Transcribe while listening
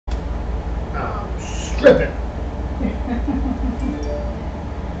Rip it.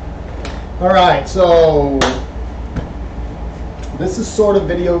 All right, so this is sort of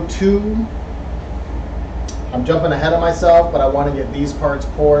video 2. I'm jumping ahead of myself, but I want to get these parts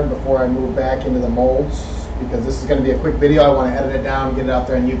poured before I move back into the molds, because this is going to be a quick video. I want to edit it down and get it out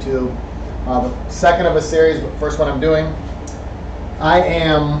there on YouTube. The second of a series, but first one I'm doing. I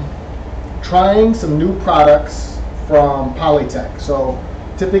am trying some new products from Polytech. So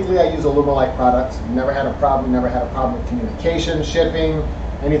typically I use Alumilite products. Never had a problem with communication, shipping,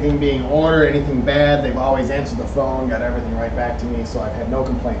 anything being ordered, anything bad. They've always answered the phone, got everything right back to me, so I've had no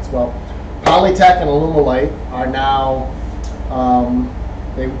complaints. Well, Polytech and Alumilite are now,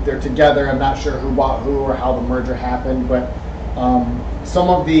 they're together. I'm not sure who bought who or how the merger happened, but some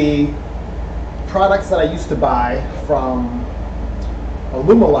of the products that I used to buy from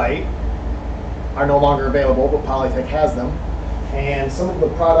Alumilite are no longer available, but Polytech has them. And some of the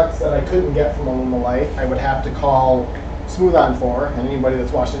products that I couldn't get from Alumilite, I would have to call Smooth On for, and anybody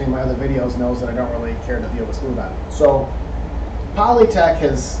that's watched any of my other videos knows that I don't really care to deal with Smooth On. So Polytech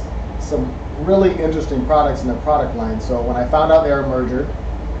has some really interesting products in their product line. So when I found out they were merged,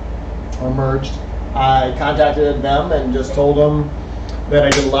 I contacted them and just told them that I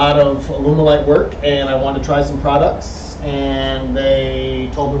did a lot of Alumilite work and I wanted to try some products, and they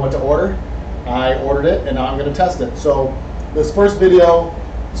told me what to order. I ordered it and now I'm going to test it. So this first video,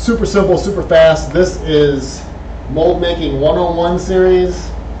 super simple, super fast. This is Mold Making 101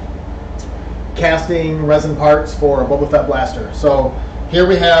 series, casting resin parts for a Boba Fett blaster. So here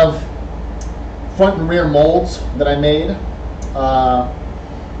we have front and rear molds that I made.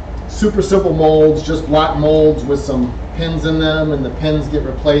 Super simple molds, just block molds with some pins in them, and the pins get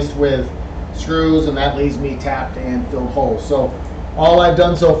replaced with screws, and that leaves me tapped and filled holes. So all I've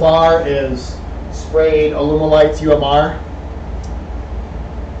done so far is sprayed Alumilite's UMR,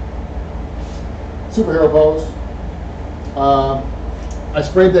 superhero pose. I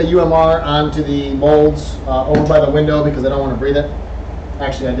sprayed the UMR onto the molds over by the window because I don't want to breathe it.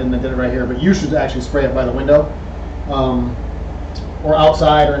 Actually, I didn't. I did it right here, but you should actually spray it by the window, or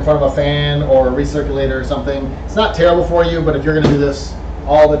outside, or in front of a fan, or a recirculator or something. It's not terrible for you, but if you're going to do this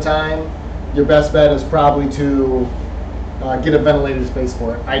all the time, your best bet is probably to get a ventilated space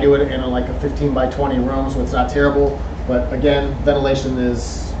for it. I do it in like a 15 by 20 room, so it's not terrible. But again, ventilation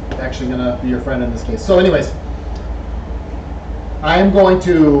is actually going to be your friend in this case. So anyways, I've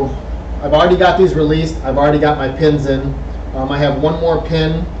already got these released. I've already got my pins in. I have one more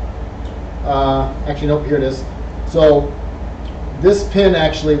pin. Actually, nope, here it is. So this pin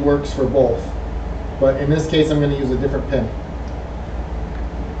actually works for both, but in this case, I'm going to use a different pin.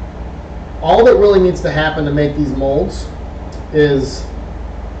 All that really needs to happen to make these molds is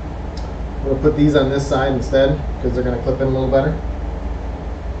we'll put these on this side instead because they're going to clip in a little better.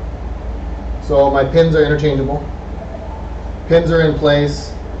 So my pins are interchangeable. Pins are in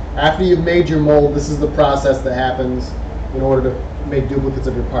place. After you've made your mold, this is the process that happens in order to make duplicates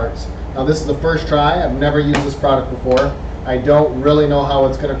of your parts. Now this is the first try. I've never used this product before. I don't really know how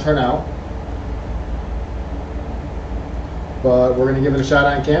it's going to turn out, but we're going to give it a shot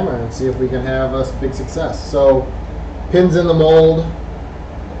on camera and see if we can have a big success. So pins in the mold,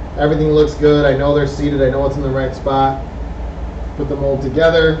 everything looks good. I know they're seated. I know it's in the right spot. Put the mold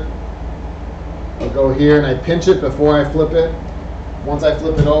together. I'll go here and I pinch it before I flip it. Once I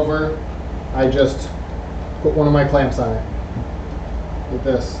flip it over, I just put one of my clamps on it with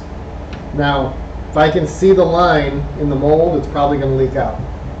this. Now, if I can see the line in the mold, it's probably going to leak out.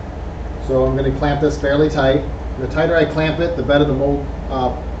 So I'm going to clamp this fairly tight. The tighter I clamp it, the better the mold,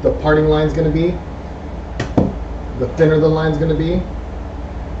 the parting line is going to be. The thinner the line is going to be.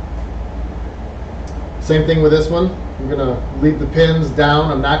 Same thing with this one. I'm going to leave the pins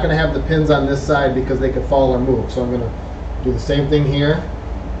down. I'm not going to have the pins on this side because they could fall or move. So I'm going to do the same thing here.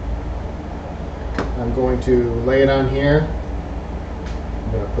 I'm going to lay it on here.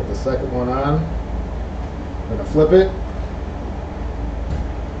 I'm going to put the second one on. I'm going to flip it.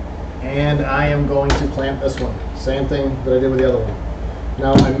 And I am going to clamp this one. Same thing that I did with the other one.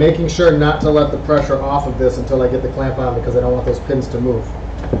 Now I'm making sure not to let the pressure off of this until I get the clamp on because I don't want those pins to move.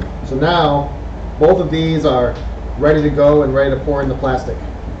 So now both of these are ready to go and ready to pour in the plastic.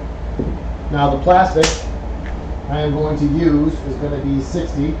 Now the plastic I am going to use is going to be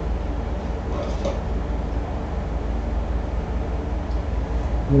 60.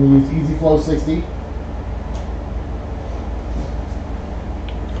 I'm going to use Easy Flow 60.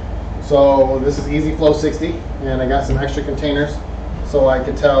 So this is Easy Flow 60, and I got some extra containers so I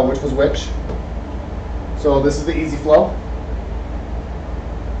could tell which was which. So this is the Easy Flow.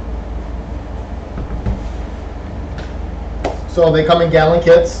 So they come in gallon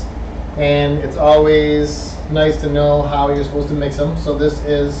kits. and it's always nice to know how you're supposed to mix them. So this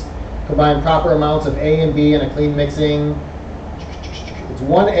is combine proper amounts of A and B in a clean mixing. It's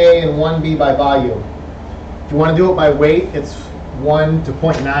 1A and 1B by volume. If you want to do it by weight, it's 1 to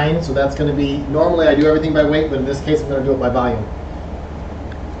 0.9, so that's going to be, normally I do everything by weight, but in this case I'm going to do it by volume.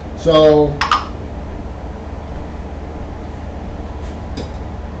 So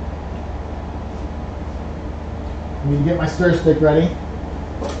I need to get my stir stick ready.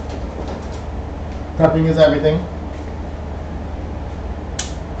 Prepping is everything.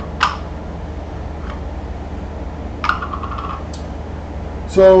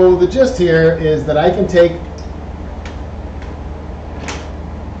 So the gist here is that I can take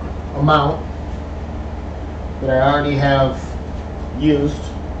amount that I already have used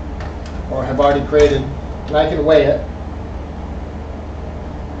or have already created, and I can weigh it.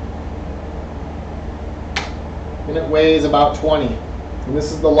 And it weighs about 20. And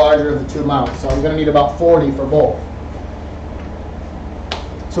this is the larger of the two amounts, so I'm going to need about 40 for both.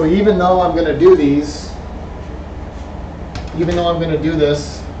 So even though I'm going to do these, even though I'm going to do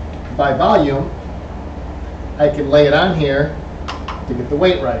this by volume, I can lay it on here to get the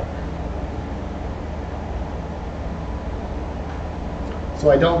weight right. So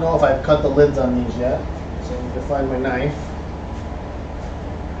I don't know if I've cut the lids on these yet, so I need to find my knife,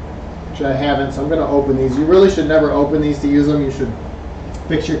 which I haven't, so I'm going to open these. You really should never open these to use them. You should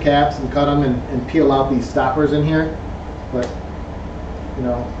fix your caps and cut them and peel out these stoppers in here, but you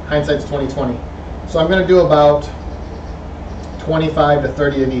know, hindsight's 20/20. So I'm going to do about 25 to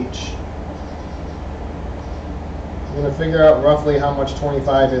 30 of each. I'm going to figure out roughly how much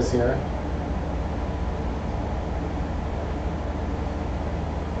 25 is here.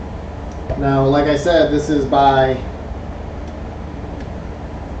 Now, like I said, this is by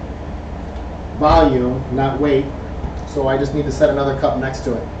volume, not weight, so I just need to set another cup next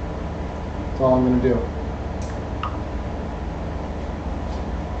to it. That's all I'm going to do.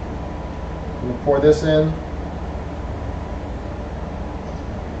 I'm going to pour this in.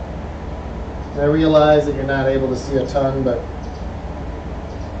 I realize that you're not able to see a ton, but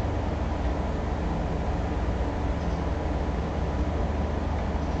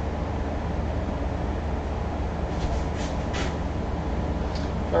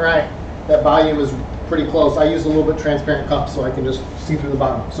all right, that volume is pretty close. I use a little bit transparent cup so I can just see through the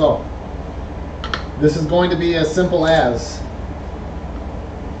bottom. So this is going to be as simple as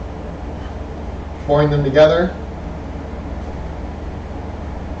pouring them together,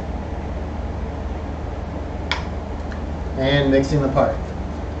 and mixing the part.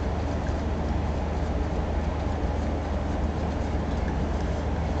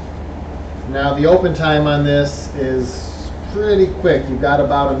 Now the open time on this is pretty quick. You've got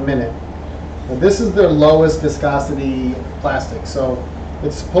about a minute. Now this is their lowest viscosity plastic, so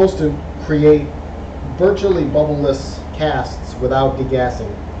it's supposed to create virtually bubbleless casts without degassing.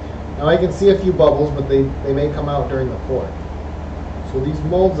 Now I can see a few bubbles, but they may come out during the pour. So these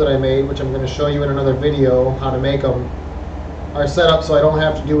molds that I made, which I'm going to show you in another video how to make them, are set up so I don't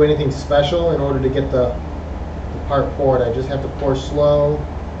have to do anything special in order to get the part poured. I just have to pour slow,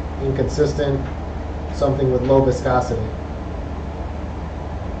 inconsistent, something with low viscosity.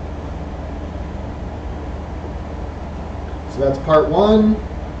 So that's part one.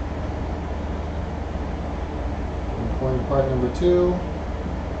 I'm pouring part number two.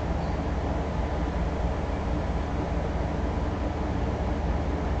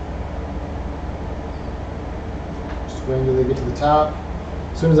 Wait until they get to the top.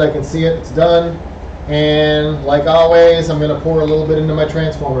 As soon as I can see it, it's done. And like always, I'm going to pour a little bit into my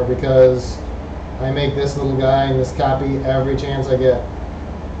transformer because I make this little guy and this copy every chance I get.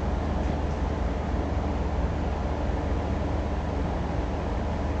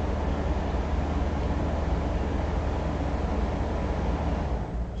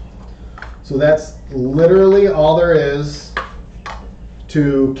 So that's literally all there is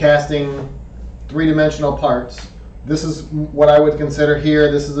to casting three-dimensional parts. This is what I would consider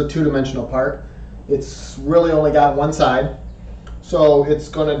here. This is a two-dimensional part. It's really only got one side. So it's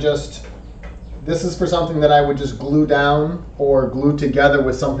going to just, this is for something that I would just glue down or glue together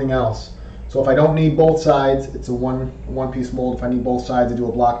with something else. So if I don't need both sides, it's a one-piece mold. If I need both sides, I do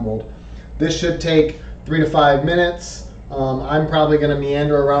a block mold. This should take 3 to 5 minutes. I'm probably going to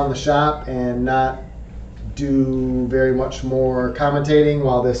meander around the shop and not do very much more commentating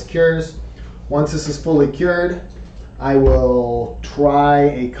while this cures. Once this is fully cured, I will try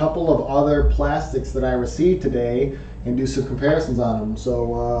a couple of other plastics that I received today and do some comparisons on them.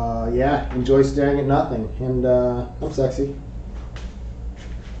 So yeah, enjoy staring at nothing. And I'm sexy.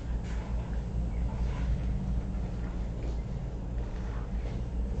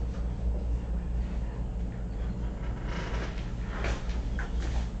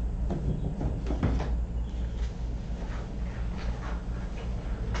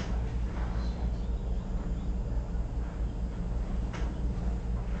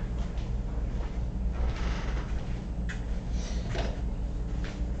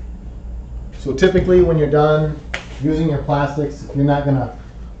 So typically when you're done using your plastics, you're not going to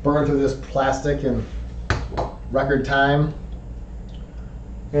burn through this plastic in record time.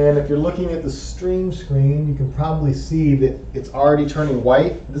 And if you're looking at the stream screen, you can probably see that it's already turning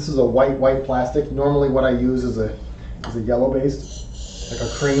white. This is a white plastic. Normally what I use is a yellow based, like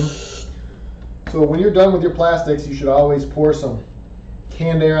a cream. So when you're done with your plastics, you should always pour some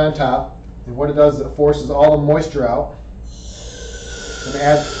canned air on top. And what it does is it forces all the moisture out and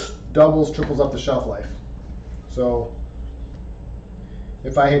adds doubles, triples up the shelf life. So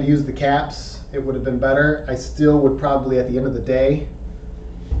if I had used the caps, it would have been better. I still would probably, at the end of the day,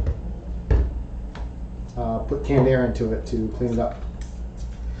 put canned air into it to clean it up.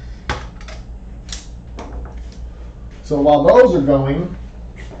 So while those are going,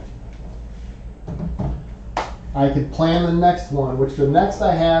 I could plan the next one, which the next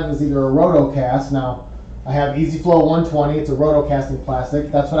I have is either a rotocast. Now, I have EasyFlow 120. It's a rotocasting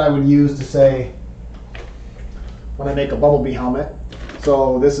plastic. That's what I would use to say when I make a bumblebee helmet.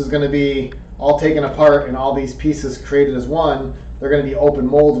 So this is going to be all taken apart and all these pieces created as one. They're going to be open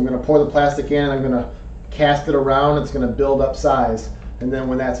molds. I'm going to pour the plastic in. I'm going to cast it around. It's going to build up size. And then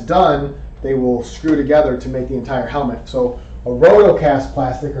when that's done, they will screw together to make the entire helmet. So a rotocast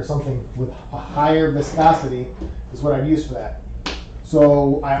plastic or something with a higher viscosity is what I'd use for that.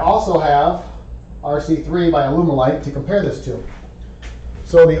 So I also have RC3 by Alumilite to compare this to.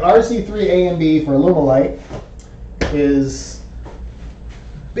 So the RC3 A and B for Alumilite is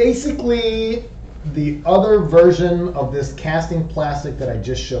basically the other version of this casting plastic that I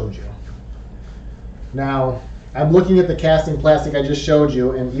just showed you. Now, I'm looking at the casting plastic I just showed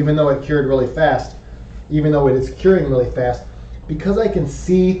you, and even though it cured really fast, even though it is curing really fast, because I can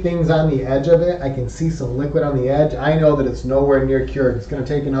see things on the edge of it, I can see some liquid on the edge, I know that it's nowhere near cured. It's going to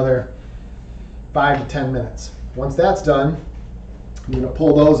take another 5 to 10 minutes. Once that's done, I'm going to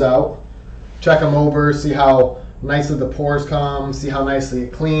pull those out, check them over, see how nicely the pores come, see how nicely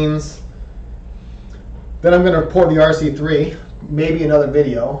it cleans. Then I'm going to pour the RC3, maybe another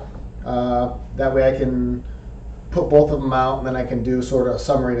video. That way I can put both of them out, and then I can do sort of a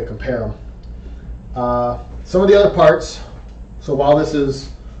summary to compare them. Some of the other parts, so while this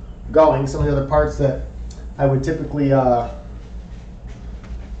is going, some of the other parts that I would typically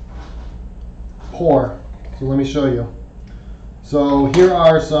pour. So let me show you. So here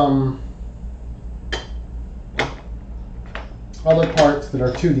are some other parts that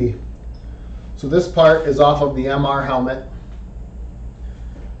are 2D. So this part is off of the MR helmet,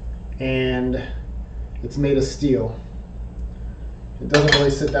 and it's made of steel. It doesn't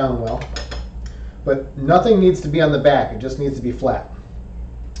really sit down well, but nothing needs to be on the back. It just needs to be flat.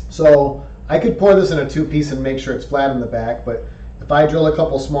 So I could pour this in a 2-piece and make sure it's flat in the back, but if I drill a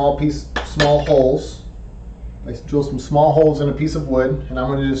couple small holes, I drill some small holes in a piece of wood, and I'm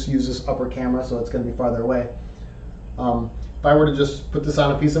going to just use this upper camera so it's going to be farther away. If I were to just put this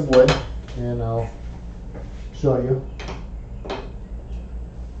on a piece of wood, and I'll show you.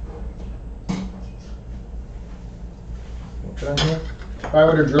 Put on here. If I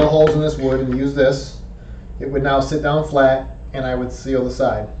were to drill holes in this wood and use this, it would now sit down flat, and I would seal the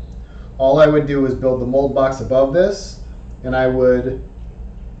side. All I would do is build the mold box above this, and I would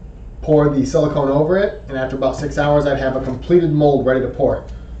pour the silicone over it, and after about 6 hours I'd have a completed mold ready to pour.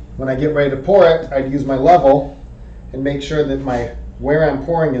 When I get ready to pour it, I'd use my level and make sure that where I'm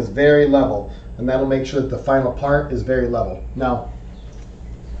pouring is very level, and that'll make sure that the final part is very level. Now,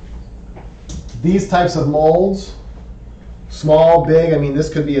 these types of molds, small, big, I mean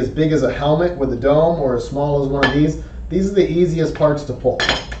this could be as big as a helmet with a dome or as small as one of these. These are the easiest parts to pull.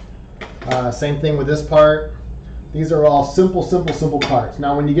 Same thing with this part. These are all simple parts.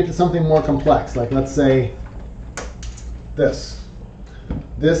 Now when you get to something more complex, like let's say this.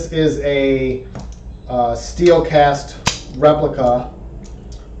 This is a steel cast replica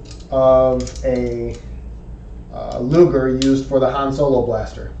of a Luger used for the Han Solo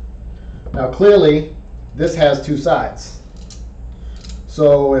blaster. Now clearly this has 2 sides.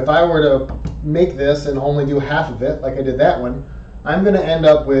 So if I were to make this and only do half of it, like I did that one, I'm going to end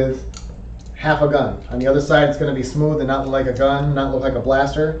up with half a gun. On the other side it's going to be smooth and not look like a gun, not look like a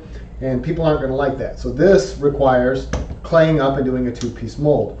blaster, and people aren't going to like that. So this requires claying up and doing a 2-piece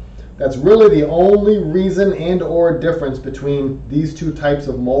mold. That's really the only reason and or difference between these 2 types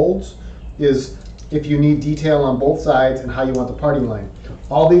of molds, is if you need detail on both sides and how you want the parting line.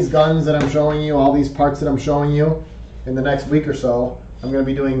 All these guns that I'm showing you, all these parts that I'm showing you, in the next week or so, I'm going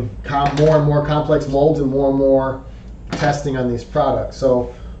to be doing more and more complex molds and more testing on these products.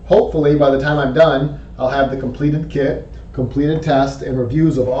 So hopefully by the time I'm done, I'll have the completed kit, completed test, and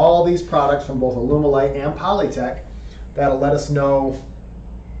reviews of all these products from both Alumilite and Polytech that'll let us know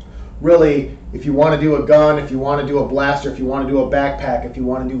really, if you want to do a gun, if you want to do a blaster, if you want to do a backpack, if you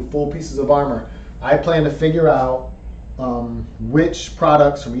want to do full pieces of armor, I plan to figure out which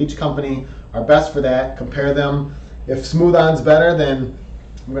products from each company are best for that, compare them. If Smooth-On's better, then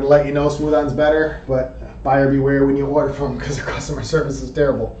I'm going to let you know Smooth-On's better, but buyer beware when you order from them because their customer service is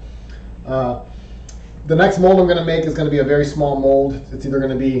terrible. The next mold I'm going to make is going to be a very small mold. It's either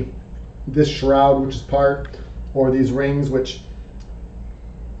going to be this shroud, which is part, or these rings, which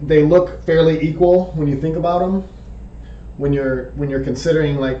they look fairly equal when you think about them. When you're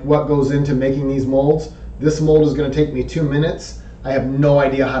considering like what goes into making these molds, this mold is going to take me 2 minutes. I have no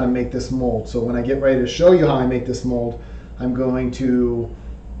idea how to make this mold. So when I get ready to show you how I make this mold, it's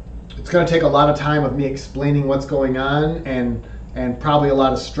going to take a lot of time of me explaining what's going on and probably a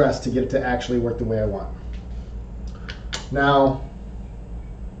lot of stress to get it to actually work the way I want. Now,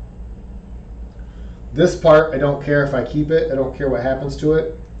 this part, I don't care if I keep it. I don't care what happens to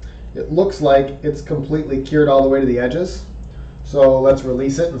it. It looks like it's completely cured all the way to the edges. So let's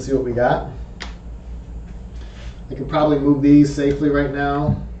release it and see what we got. I can probably move these safely right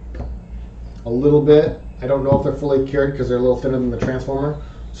now a little bit. I don't know if they're fully cured because they're a little thinner than the transformer.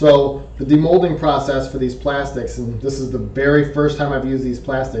 So the demolding process for these plastics, and this is the very first time I've used these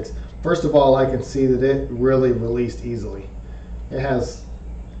plastics, first of all, I can see that it really released easily.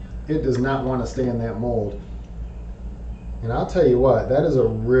 It does not want to stay in that mold. And I'll tell you what, that is a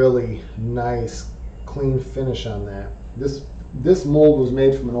really nice, clean finish on that. This mold was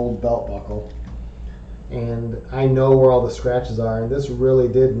made from an old belt buckle. And I know where all the scratches are, and this really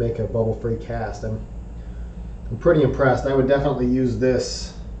did make a bubble-free cast. I'm pretty impressed. I would definitely use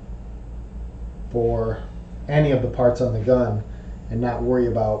this for any of the parts on the gun and not worry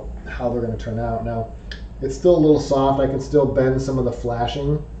about how they're going to turn out. Now, it's still a little soft. I can still bend some of the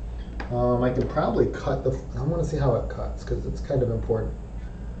flashing. I can probably cut I want to see how it cuts because it's kind of important.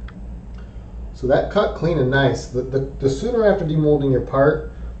 So that cut clean and nice. The sooner after demolding your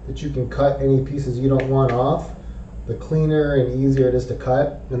part that you can cut any pieces you don't want off, the cleaner and easier it is to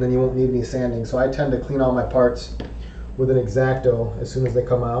cut, and then you won't need any sanding. So I tend to clean all my parts with an X-Acto as soon as they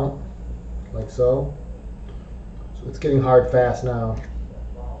come out, like so. So it's getting hard fast now.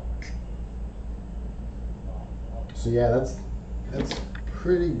 So yeah, that's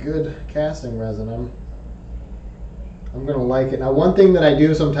pretty good casting resin. I'm gonna like it. Now, one thing that I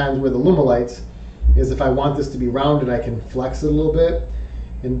do sometimes with Alumilites is if I want this to be rounded, I can flex it a little bit.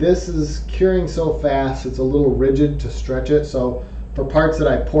 And this is curing so fast, it's a little rigid to stretch it. So for parts that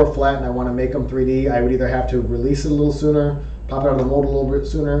I pour flat and I want to make them 3D, I would either have to release it a little sooner, pop it out of the mold a little bit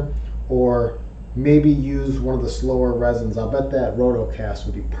sooner, or maybe use one of the slower resins. I'll bet that Rotocast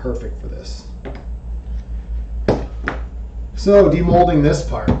would be perfect for this. So demolding this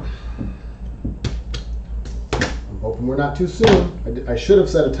part. I'm hoping we're not too soon. I should have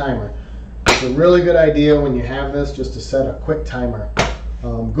set a timer. It's a really good idea when you have this just to set a quick timer.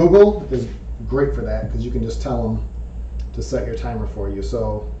 Google is great for that because you can just tell them to set your timer for you.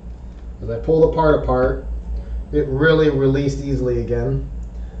 So as I pull the part apart, it really released easily again.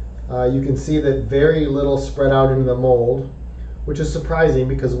 You can see that very little spread out into the mold, which is surprising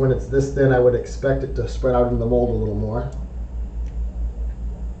because when it's this thin, I would expect it to spread out into the mold a little more.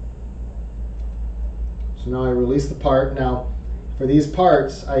 So now I release the part. Now, for these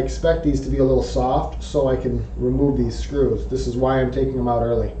parts, I expect these to be a little soft so I can remove these screws. This is why I'm taking them out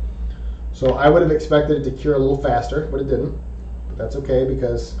early. So I would have expected it to cure a little faster, but it didn't. But that's okay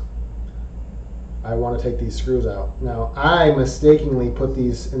because I want to take these screws out. Now, I mistakenly put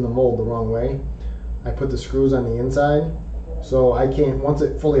these in the mold the wrong way. I put the screws on the inside, so I can't, once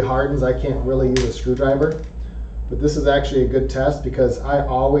it fully hardens, I can't really use a screwdriver. But this is actually a good test because I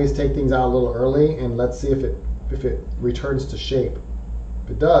always take things out a little early, and let's see if it returns to shape.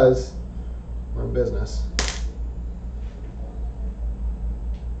 If it does, we're in business.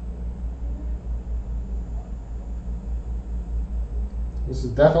 This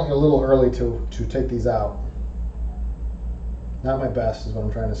is definitely a little early to take these out. Not my best is what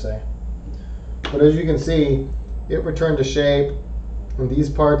I'm trying to say. But as you can see, it returned to shape, and these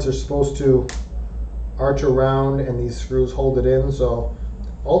parts are supposed to arch around and these screws hold it in, so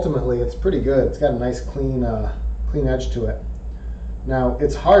ultimately it's pretty good. It's got a nice clean edge to it. Now,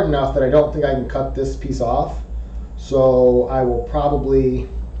 it's hard enough that I don't think I can cut this piece off, so I will probably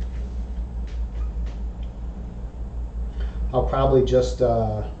just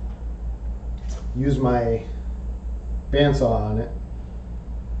use my bandsaw on it.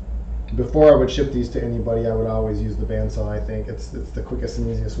 Before I would ship these to anybody, I would always use the bandsaw. I think it's the quickest and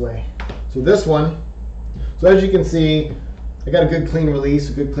easiest way. So this one, so as you can see, I got a good clean release,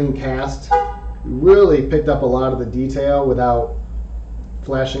 a good clean cast. We really picked up a lot of the detail without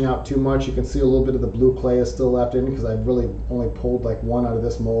flashing out too much. You can see a little bit of the blue clay is still left in because I've really only pulled like one out of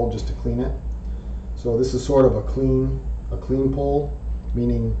this mold just to clean it. So this is sort of a clean pull,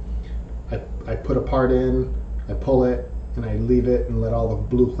 meaning I put a part in, I pull it, and I leave it and let all the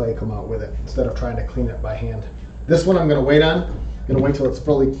blue clay come out with it instead of trying to clean it by hand. This one I'm going to wait on. I'm going to wait till it's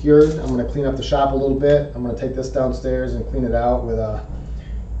fully cured. I'm going to clean up the shop a little bit. I'm going to take this downstairs and clean it out with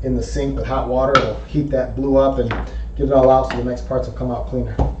in the sink with hot water. It'll heat that blue up and get it all out so the next parts will come out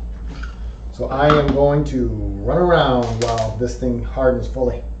cleaner. So I am going to run around while this thing hardens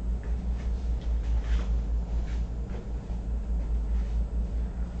fully.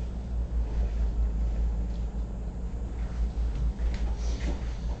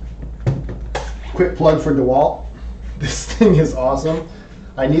 Quick plug for DeWalt. This thing is awesome.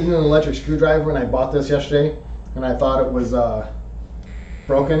 I needed an electric screwdriver and I bought this yesterday and I thought it was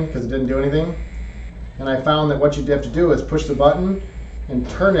broken because it didn't do anything. And I found that what you have to do is push the button and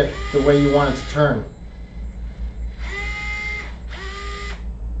turn it the way you want it to turn.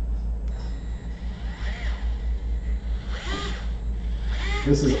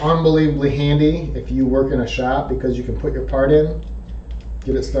 This is unbelievably handy if you work in a shop because you can put your part in,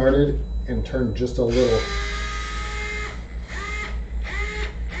 get it started, and turn just a little.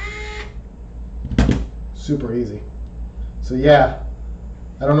 Super easy. So yeah,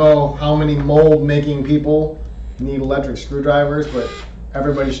 I don't know how many mold making people need electric screwdrivers, but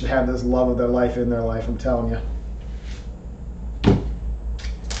everybody should have this love of their life in their life, I'm telling you.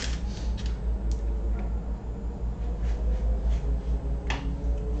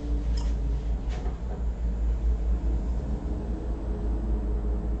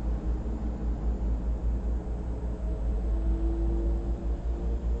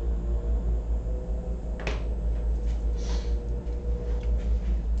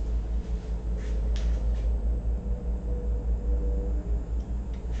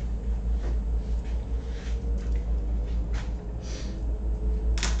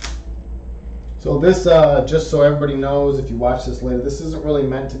 So this, just so everybody knows, if you watch this later, this isn't really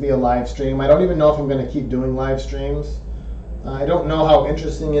meant to be a live stream. I don't even know if I'm going to keep doing live streams. I don't know how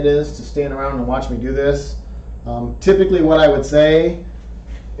interesting it is to stand around and watch me do this. Typically what I would say,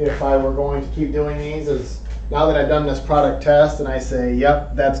 if I were going to keep doing these, is now that I've done this product test and I say,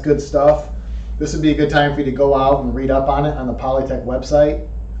 yep, that's good stuff, this would be a good time for you to go out and read up on it on the Polytech website.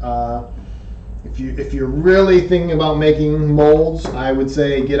 If you're really thinking about making molds, I would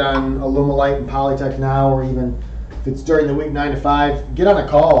say get on Alumilite and Polytech now, or even if it's during the week 9 to 5, get on a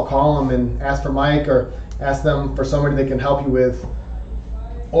call. Call them and ask for Mike, or ask them for somebody that can help you with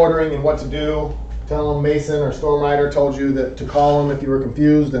ordering and what to do. Tell them Mason or Stormrider told you that to call them if you were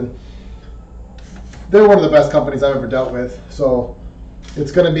confused, and they're one of the best companies I've ever dealt with. So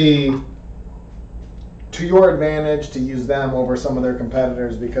it's going to be to your advantage to use them over some of their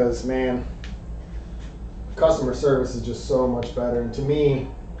competitors because, man, customer service is just so much better. And to me,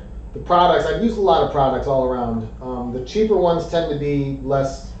 the products, I've used a lot of products all around. The cheaper ones tend to be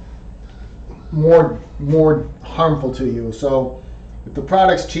more harmful to you. So if the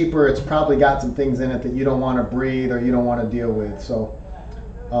product's cheaper, it's probably got some things in it that you don't want to breathe or you don't want to deal with. So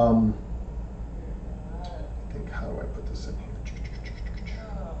I think, how do I put this in here?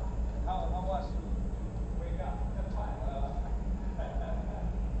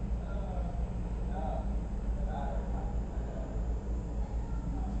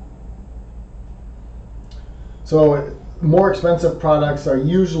 So more expensive products are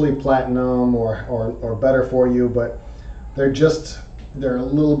usually platinum or better for you, but they're a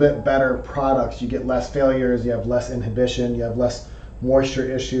little bit better products. You get less failures, you have less inhibition, you have less moisture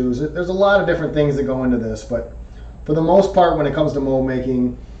issues. There's a lot of different things that go into this, but for the most part, when it comes to mold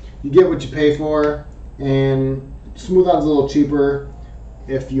making, you get what you pay for, and Smooth Out's a little cheaper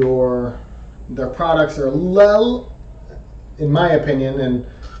if their products are low, in my opinion, and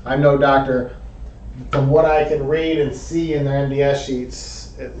I'm no doctor. From what I can read and see in their MDS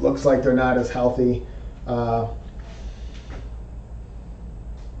sheets, it looks like they're not as healthy. But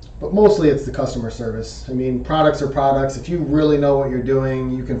mostly it's the customer service. I mean, products are products. If you really know what you're doing,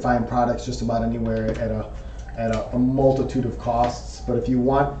 you can find products just about anywhere at a multitude of costs. But if you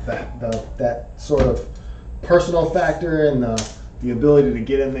want that sort of personal factor and the ability to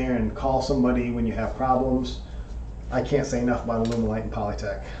get in there and call somebody when you have problems, I can't say enough about Alumilite and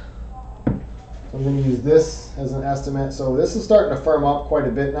Polytech. I'm going to use this as an estimate. So this is starting to firm up quite a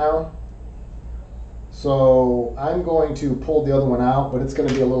bit now. So I'm going to pull the other one out, but it's going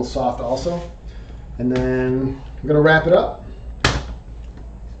to be a little soft also. And then I'm going to wrap it up.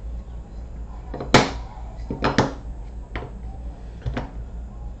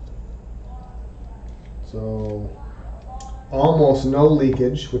 So almost no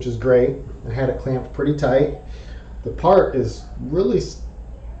leakage, which is great. I had it clamped pretty tight. The part is really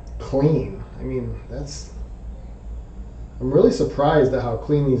clean. I mean, I'm really surprised at how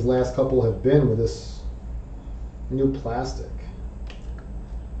clean these last couple have been with this new plastic.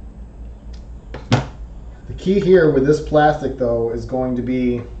 The key here with this plastic though is going to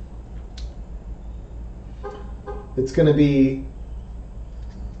be, it's going to be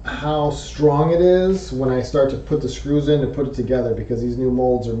how strong it is when I start to put the screws in to put it together, because these new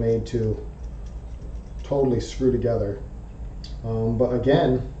molds are made to totally screw together. But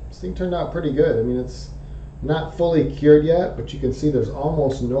again, this thing turned out pretty good. I mean, it's not fully cured yet, but you can see there's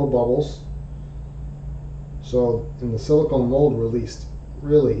almost no bubbles. So, and the silicone mold released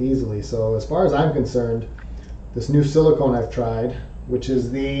really easily. So as far as I'm concerned, this new silicone I've tried, which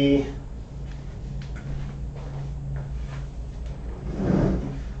is the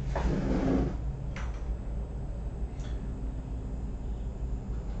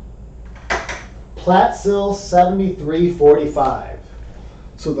Platsil 7345.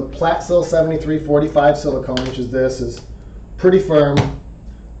 So the Platsil 7345 silicone, which is this, is pretty firm.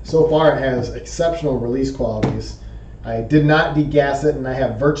 So far it has exceptional release qualities. I did not degas it, and I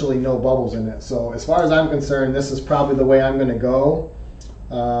have virtually no bubbles in it. So as far as I'm concerned, this is probably the way I'm going to go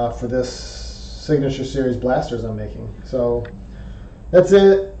for this Signature Series blasters I'm making. So that's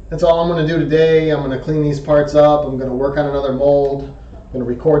it. That's all I'm going to do today. I'm going to clean these parts up. I'm going to work on another mold. I'm going to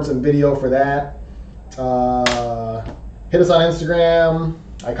record some video for that. Hit us on Instagram,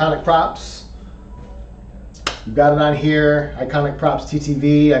 Iconic Props. You've got it on here, Iconic Props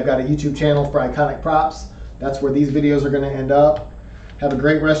TTV. I've got a YouTube channel for Iconic Props. That's where these videos are going to end up. Have a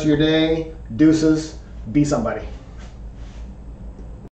great rest of your day. Deuces. Be somebody.